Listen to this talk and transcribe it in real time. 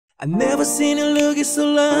I never seen you looking so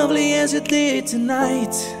lovely as you did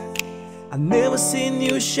tonight. I never seen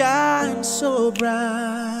you shine so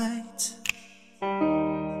bright.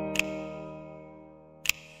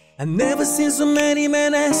 I never seen so many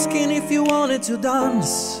men asking if you wanted to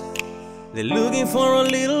dance. They're looking for a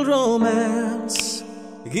little romance,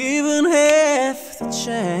 given half the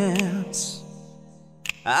chance.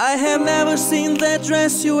 I have never seen that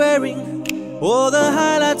dress you're wearing, or the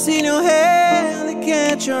highlights in your hair that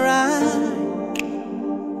catch your eye.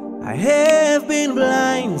 I have been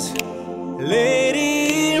blind,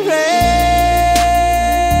 Lady Red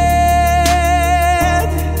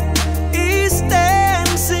is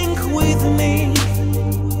dancing with me.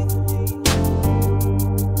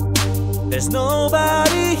 There's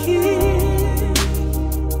nobody here.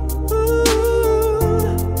 Ooh,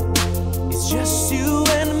 it's just you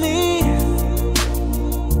and me.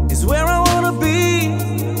 It's where I wanna be.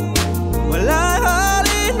 Well, I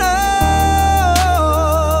hardly know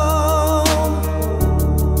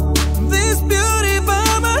this beauty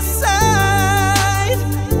by my side.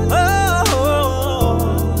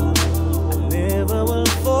 Oh, I never will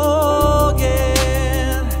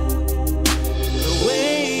forget the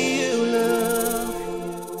way you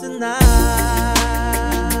look tonight.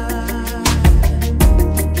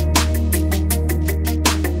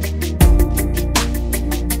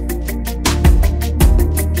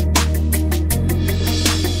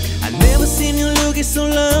 So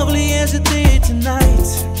lovely as you did tonight.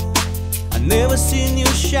 I never seen you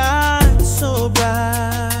shine so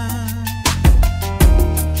bright.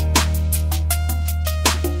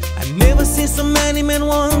 I never seen so many men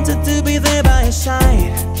wanted to be there by your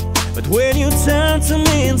side, but when you turned to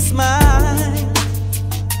me and smiled,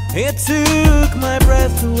 it took my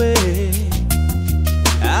breath away.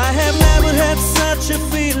 I have never had such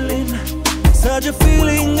a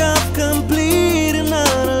feeling of complete and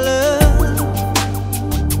utter love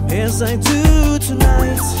as I do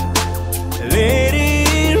tonight,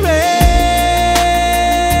 Lady Red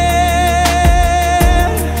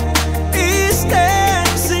is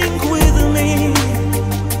dancing with me,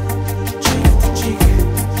 cheek to cheek.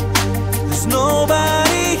 There's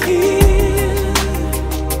nobody here.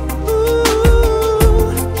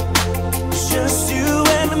 Ooh, it's just you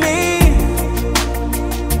and me.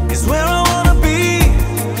 It's where I wanna be.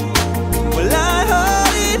 Well, I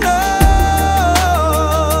already know.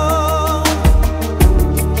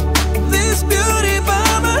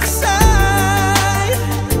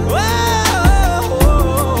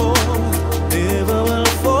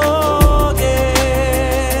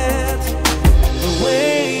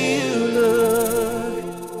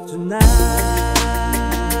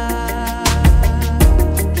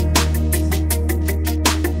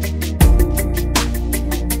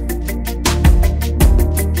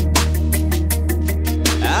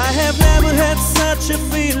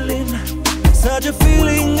 Such a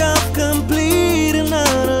feeling of complete and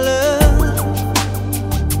utter love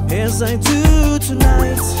as I do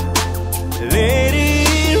tonight, Lady